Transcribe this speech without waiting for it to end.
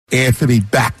Anthony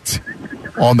Becht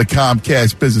on the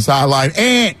Comcast Business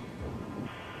Hotline.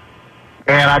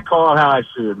 And I call it how I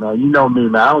see it, man. You know me,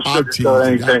 man. I don't sugarcoat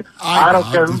anything. I don't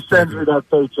care who sends me that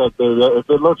paycheck, baby. If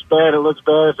it looks bad, it looks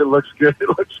bad. If it looks good, it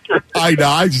looks good. I know.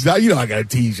 I got to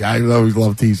tease you. I always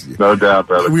love teasing you. No doubt,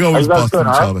 brother. We always bust each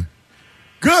other.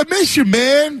 Good. Miss you,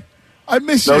 man. I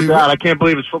miss you. No doubt. I can't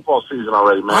believe it's football season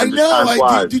already, man. I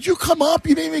know. Did you come up?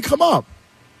 You didn't even come up.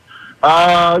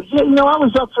 Yeah, I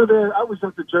was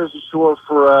up at Jersey Shore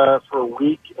for a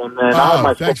week, and then I had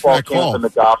my football camp and the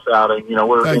golf outing.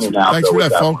 We're in and out. Thanks for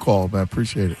that phone call, man.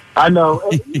 Appreciate it. I know.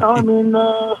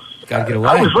 Gotta get away.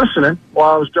 I was listening while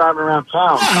I was driving around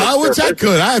town. Yeah, what's that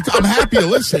good? I'm happy to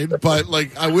listen, but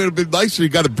I would have been nicer. You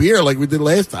got a beer like we did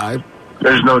last time.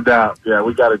 There's no doubt. Yeah,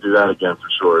 we got to do that again for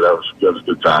sure. That was a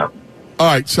good time. All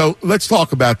right, so let's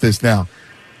talk about this now.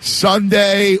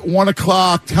 Sunday, 1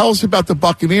 o'clock. Tell us about the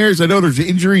Buccaneers. I know there's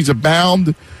injuries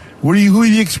abound. Who do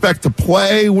you expect to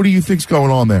play? What do you think's going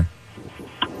on there?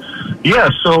 Yeah,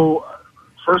 so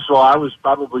first of all, I was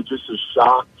probably just as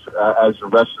shocked as the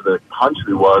rest of the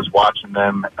country was watching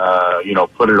them,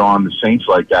 put it on the Saints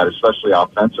like that, especially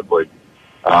offensively.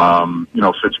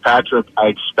 Fitzpatrick, I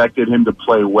expected him to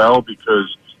play well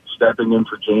because stepping in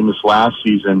for Jameis last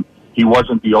season, he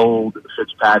wasn't the old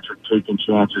Fitzpatrick taking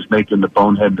chances, making the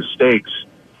bonehead mistakes.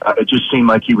 It just seemed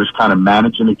like he was kind of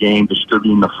managing the game,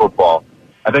 distributing the football.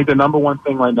 I think the number one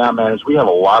thing right now, man, is we have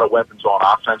a lot of weapons on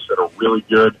offense that are really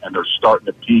good, and they're starting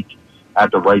to peak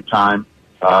at the right time.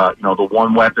 The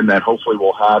one weapon that hopefully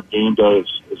will have game day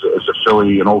is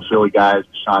an old Philly guy,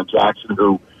 Deshaun Jackson,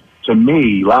 who, to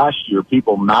me, last year,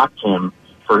 people knocked him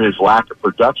for his lack of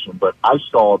production, but I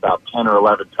saw about 10 or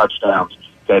 11 touchdowns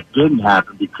that didn't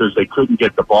happen because they couldn't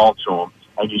get the ball to him.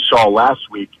 And you saw last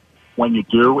week, when you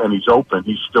do and he's open,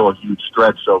 he's still a huge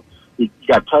threat. So you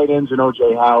got tight ends in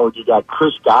O.J. Howard. You got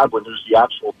Chris Godwin, who's the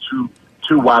actual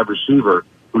two wide receiver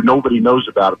who nobody knows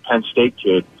about, a Penn State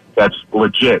kid that's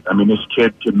legit. I mean, this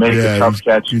kid can make a tough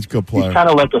catch. He's a good player. He's kind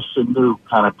of like a Sanu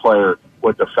kind of player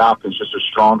with the Falcons, just a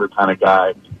stronger kind of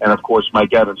guy. And, of course,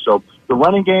 Mike Evans. So the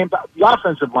running game, the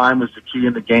offensive line was the key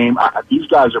in the game. These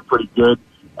guys are pretty good.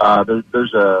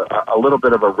 There's a little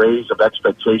bit of a raise of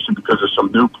expectation because of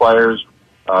some new players.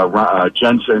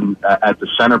 Jensen at the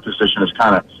center position has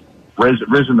kind of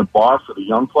risen the bar for the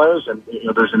young players, and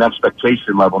there's an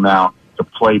expectation level now to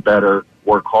play better,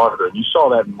 work harder, and you saw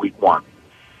that in week 1.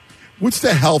 What's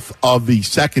the health of the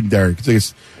secondary?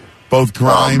 Because both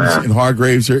Grimes and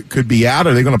Hargraves could be out.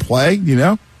 Are they going to play?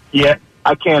 Yeah,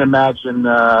 I can't imagine.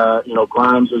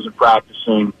 Grimes isn't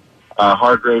practicing.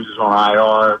 Hargraves is on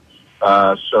IR.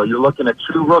 So you're looking at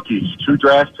 2 rookies, 2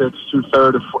 draft picks, 2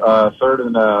 third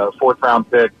and fourth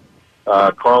round pick,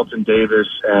 Carlton Davis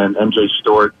and MJ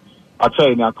Stewart. I'll tell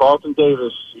you now, Carlton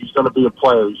Davis, he's going to be a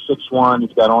player. He's 6'1",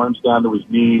 he's got arms down to his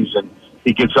knees, and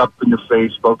he gets up in your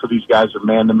face. Both of these guys are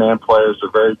man-to-man players.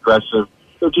 They're very aggressive.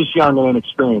 They're just young and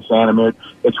inexperienced, and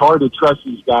it's hard to trust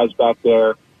these guys back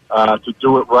there to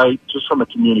do it right, just from a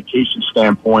communication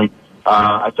standpoint.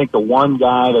 I think the one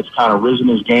guy that's kind of risen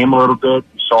his game a little bit,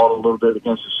 we saw it a little bit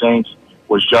against the Saints,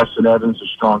 was Justin Evans, a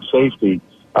strong safety,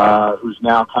 who's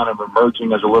now kind of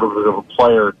emerging as a little bit of a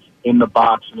player in the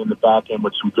box and in the back end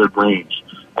with some good range.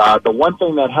 The one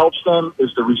thing that helps them is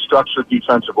the restructured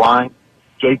defensive line.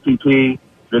 JPP,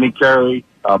 Vinny Curry,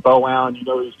 Bo Allen,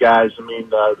 these guys.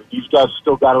 These guys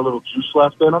still got a little juice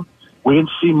left in them. We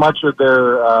didn't see much of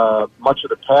the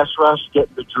pass rush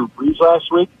getting to Drew Brees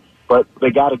last week, but they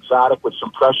got exotic with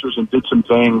some pressures and did some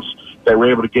things that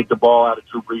were able to get the ball out of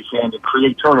Drew Brees' hand and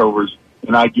create turnovers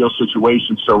in ideal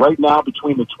situations. So right now,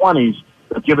 between the 20s,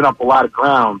 they're giving up a lot of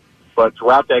ground, but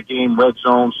throughout that game, red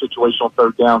zone, situational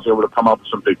third downs, they were able to come up with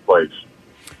some big plays.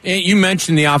 You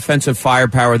mentioned the offensive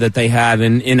firepower that they have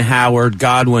in Howard,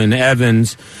 Godwin,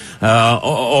 Evans,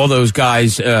 all those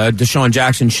guys, Deshaun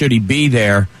Jackson, should he be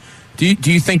there. Do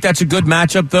you think that's a good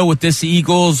matchup, though, with this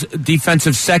Eagles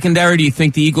defensive secondary? Do you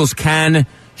think the Eagles can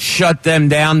shut them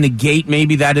down, negate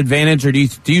maybe that advantage, or do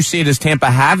you see it as Tampa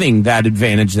having that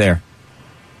advantage there?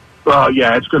 Well,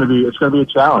 yeah, it's going to be a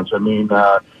challenge.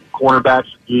 Cornerbacks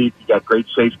deep. You got great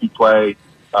safety play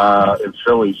in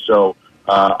Philly. So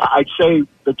I'd say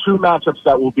the 2 matchups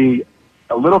that will be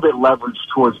a little bit leveraged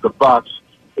towards the Bucs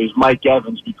is Mike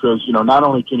Evans, because not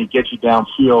only can he get you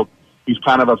downfield, he's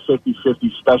kind of a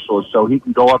 50-50 specialist, so he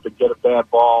can go up and get a bad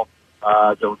ball,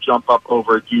 jump up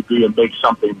over a QB and make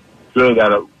something good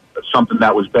out of something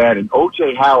that was bad. And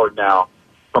O.J. Howard now,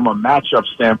 from a matchup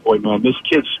standpoint, man, this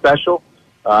kid's special.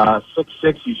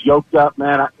 6'6", he's yoked up,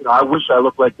 man. I wish I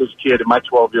looked like this kid in my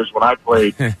 12 years when I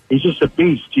played. He's just a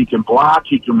beast. He can block,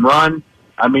 he can run.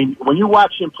 When you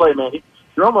watch him play, man,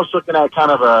 you're almost looking at kind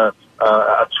of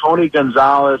a Tony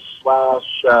Gonzalez /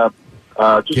 just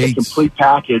Gates. a complete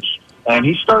package, and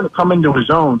he's starting to come into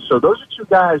his own. So those are two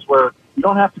guys where you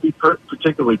don't have to be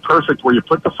particularly perfect where you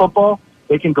put the football.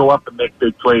 They can go up and make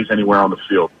big plays anywhere on the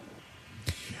field.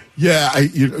 Yeah,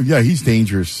 he's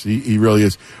dangerous. He really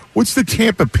is. What's the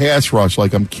Tampa pass rush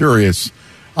like? I'm curious.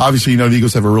 Obviously, the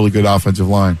Eagles have a really good offensive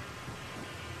line.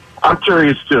 I'm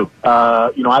curious, too.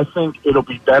 I think it'll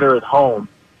be better at home.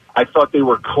 I thought they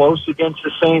were close against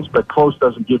the Saints, but close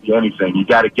doesn't give you anything. You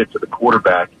got to get to the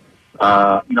quarterback.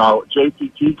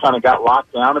 JPT kind of got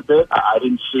locked down a bit. I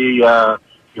didn't see,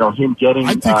 him getting...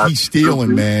 I think he's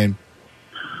stealing, man.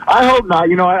 I hope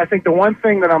not. I think the one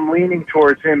thing that I'm leaning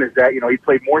towards him is that, he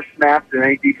played more snaps than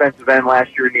any defensive end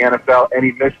last year in the NFL, and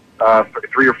he missed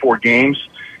 3 or 4 games.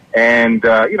 And,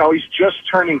 he's just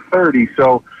turning 30,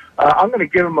 so I'm going to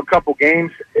give him a couple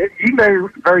games. He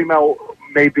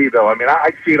may be, though. I mean,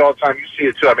 I see it all the time. You see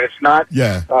it, too. I mean, it's not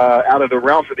out of the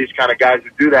realm for these kind of guys to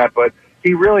do that, but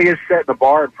he really is setting the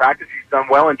bar in practice. He's done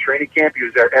well in training camp. He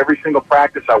was there every single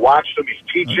practice. I watched him. He's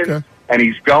teaching, and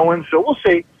he's going, so we'll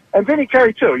see. And Vinny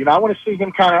Carey, too. I want to see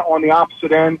him kind of on the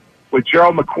opposite end with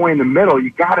Gerald McCoy in the middle. You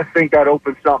got to think that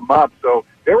opens something up. So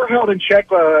they were held in check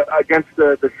against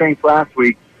the Saints last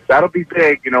week. That'll be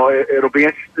big. It'll be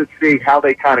interesting to see how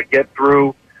they kind of get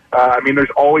through. There's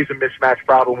always a mismatch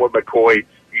problem with McCoy.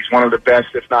 He's one of the best,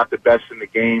 if not the best in the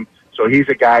game. So he's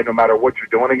a guy, no matter what you're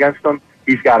doing against him,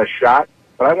 he's got a shot.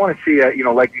 But I want to see,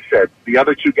 like you said, the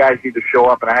other two guys need to show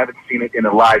up, and I haven't seen it in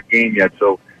a live game yet.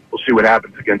 So we'll see what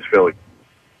happens against Philly.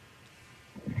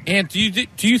 And do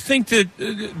you think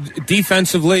that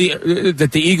defensively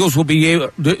that the Eagles will be able?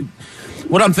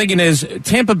 What I'm thinking is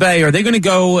Tampa Bay. Are they going to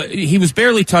go? He was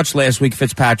barely touched last week,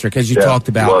 Fitzpatrick, as you talked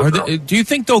about. Do you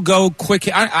think they'll go quick?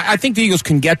 I think the Eagles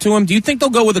can get to him. Do you think they'll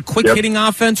go with a quick hitting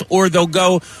offense, or they'll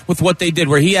go with what they did,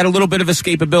 where he had a little bit of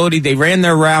escapability? They ran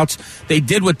their routes. They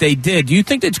did what they did. Do you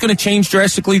think it's going to change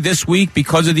drastically this week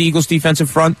because of the Eagles' defensive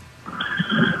front?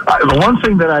 The one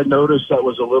thing that I noticed that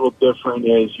was a little different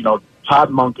is, Todd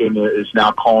Monken is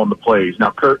now calling the plays.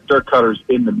 Now, Dirk Cutter's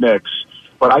in the mix,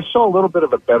 but I saw a little bit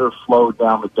of a better flow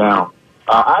down the down.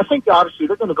 I think, obviously,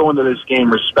 they're going to go into this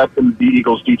game respecting the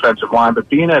Eagles' defensive line, but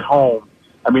being at home,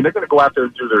 they're going to go out there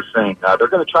and do their thing. They're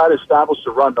going to try to establish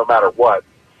the run no matter what.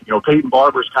 Peyton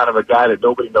Barber's kind of a guy that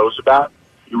nobody knows about.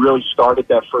 He really started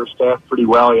that first half pretty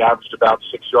well. He averaged about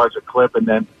 6 yards a clip and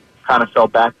then kind of fell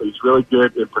back, but he's really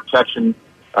good in protection.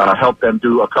 Help them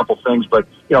do a couple things. But,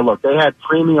 look, they had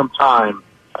premium time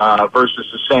versus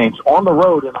the Saints on the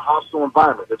road in a hostile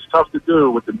environment. It's tough to do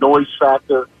with the noise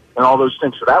factor and all those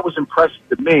things. So that was impressive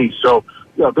to me. So,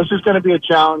 this is going to be a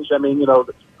challenge.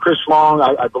 Chris Long,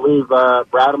 I believe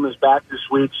Bradham is back this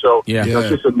week. So it's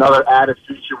just another added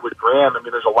feature with Graham.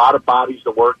 There's a lot of bodies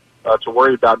to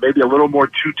worry about. Maybe a little more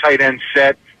 2 tight end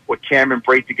set with Cam and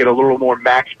Brate to get a little more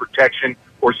max protection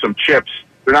or some chips.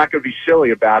 They're not going to be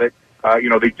silly about it.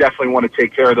 They definitely want to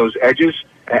take care of those edges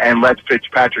and let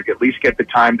Fitzpatrick at least get the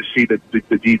time to see the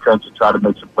defense and try to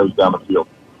make some plays down the field.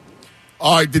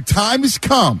 All right, the time has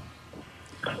come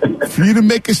for you to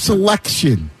make a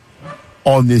selection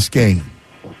on this game.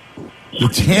 The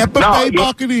Tampa Bay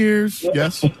Buccaneers.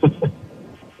 Yes?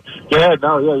 You're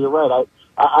right.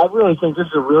 I really think this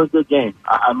is a really good game.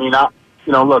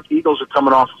 Look, Eagles are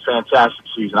coming off a fantastic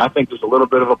season. I think there's a little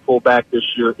bit of a pullback this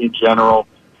year in general.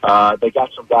 They got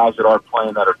some guys that are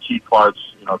playing that are key parts,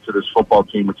 to this football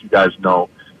team, which you guys know.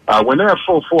 When they're at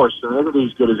full force, they're going to be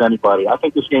as good as anybody. I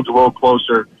think this game's a little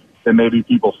closer than maybe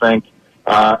people think.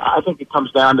 I think it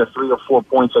comes down to 3 or 4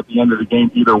 points at the end of the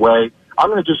game either way. I'm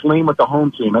going to just lean with the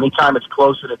home team. Anytime it's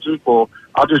close and it's equal,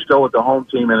 I'll just go with the home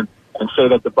team and say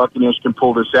that the Buccaneers can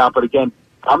pull this out. But again,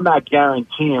 I'm not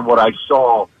guaranteeing what I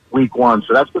saw week 1.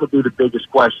 So that's going to be the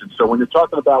biggest question. So when you're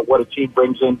talking about what a team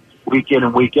brings in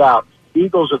and week out,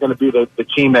 Eagles are going to be the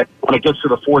team that, when it gets to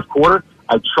the fourth quarter,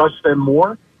 I trust them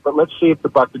more. But let's see if the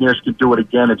Buccaneers can do it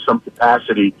again in some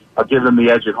capacity. I'll give them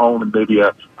the edge at home and maybe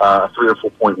a 3 or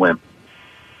 4 point win.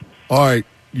 All right,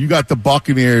 you got the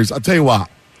Buccaneers. I'll tell you what,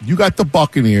 you got the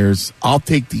Buccaneers. I'll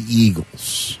take the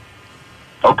Eagles.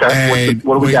 Okay,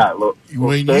 what do we got?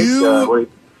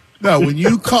 When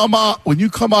you come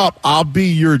up, I'll be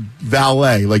your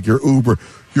valet, like your Uber,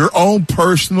 your own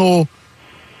personal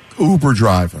Uber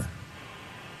driver.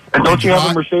 And don't you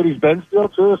have a Mercedes-Benz deal,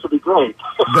 too? This will be great.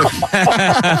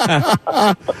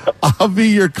 I'll be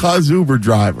your cuz Uber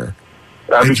driver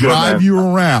and drive you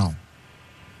around.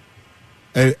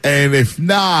 And if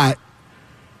not,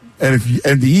 when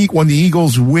the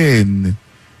Eagles win,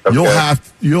 you'll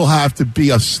have to be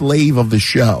a slave of the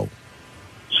show.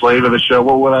 Slave of the show.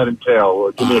 What will that entail?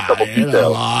 Well, give me a couple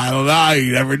details. I don't know.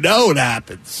 You never know what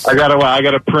happens. I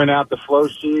gotta print out the flow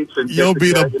sheets and you'll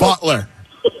be the butler.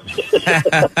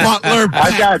 Butler.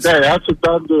 I got that. That's a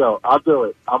done deal. I'll do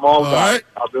it. I'm all about it.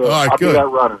 I'll do it. All right, I'll good. be that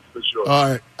runner for sure. All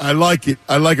right. I like it.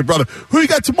 Brother. Who you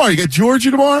got tomorrow? You got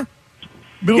Georgia tomorrow?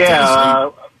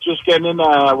 Just getting in.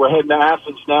 We're heading to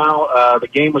Athens now. The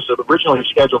game was originally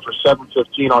scheduled for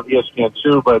 7:15 on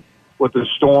ESPN2, but with the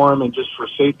storm and just for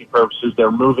safety purposes,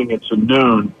 they're moving it to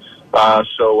noon.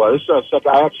 So this is a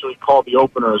second. I actually called the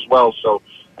opener as well, so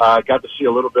I got to see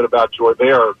a little bit about Georgia. They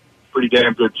are a pretty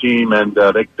damn good team, and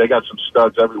they got some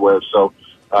studs everywhere. So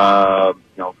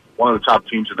one of the top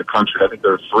teams in the country. I think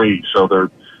they're 3, so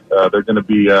they're going to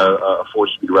be a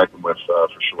force to be reckoned with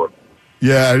for sure.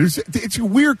 Yeah, it's a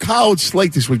weird college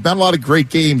slate this week. Not a lot of great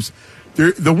games.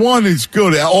 The one is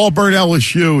good. Auburn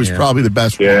LSU is probably the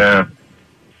best one.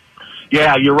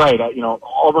 Yeah, you're right.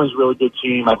 Auburn's a really good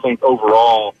team. I think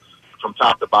overall, from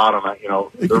top to bottom,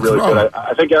 they're really good.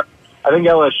 I think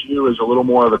LSU is a little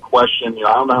more of a question.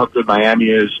 I don't know how good Miami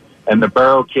is, and the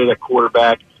Burrow kid at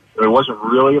quarterback, it wasn't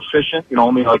really efficient.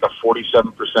 Only like a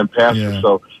 47% passer. Yeah.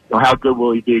 So, how good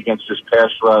will he be against this pass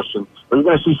rush? And we're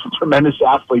going to see some tremendous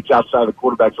athletes outside the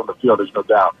quarterbacks on the field. There's no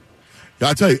doubt. Yeah,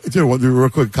 I'll tell you what, real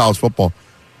quick, college football.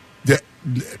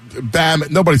 Bam,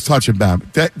 nobody's touching Bam.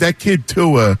 That kid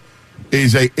Tua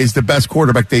is the best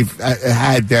quarterback they've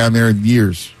had down there in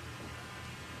years.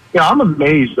 Yeah, I'm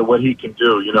amazed at what he can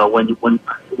do. When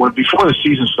before the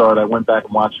season started, I went back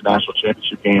and watched the national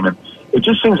championship game, and it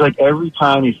just seems like every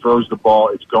time he throws the ball,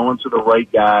 it's going to the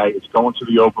right guy, it's going to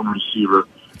the open receiver.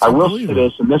 I will say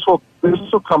this, and this will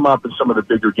come up in some of the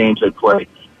bigger games they play.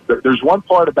 There's one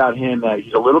part about him that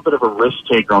he's a little bit of a risk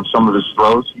taker on some of his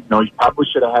throws. He probably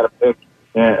should have had a pick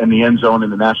in the end zone in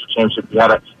the national championship. He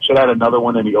should have had another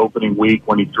one in the opening week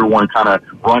when he threw one kind of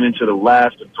run into the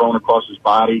left and thrown across his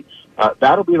body.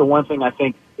 That'll be the one thing I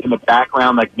think in the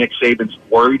background, like Nick Saban's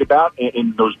worried about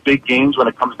in those big games when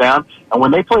it comes down. And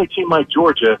when they play a team like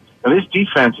Georgia, and this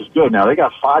defense is good now. They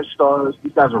got 5 stars.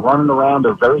 These guys are running around.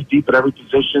 They're very deep at every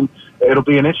position. It'll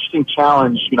be an interesting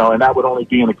challenge, and that would only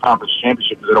be in the conference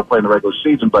championship because they don't play in the regular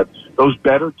season. But those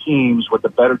better teams with the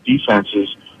better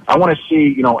defenses, I want to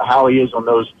see, how he is on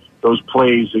those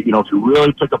plays. If you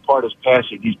really pick apart his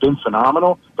passing, he's been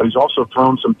phenomenal, but he's also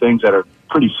thrown some things that are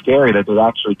pretty scary that they've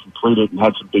actually completed and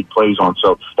had some big plays on.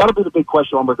 So that'll be the big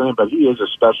question on him, but he is a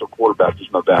special quarterback,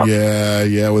 there's no doubt.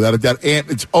 Yeah, without a doubt.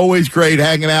 Ant, it's always great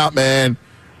hanging out, man.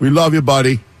 We love you,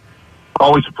 buddy.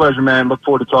 Always a pleasure, man. Look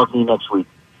forward to talking to you next week.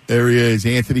 There he is,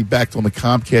 Anthony Becht on the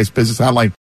Comcast Business Hotline.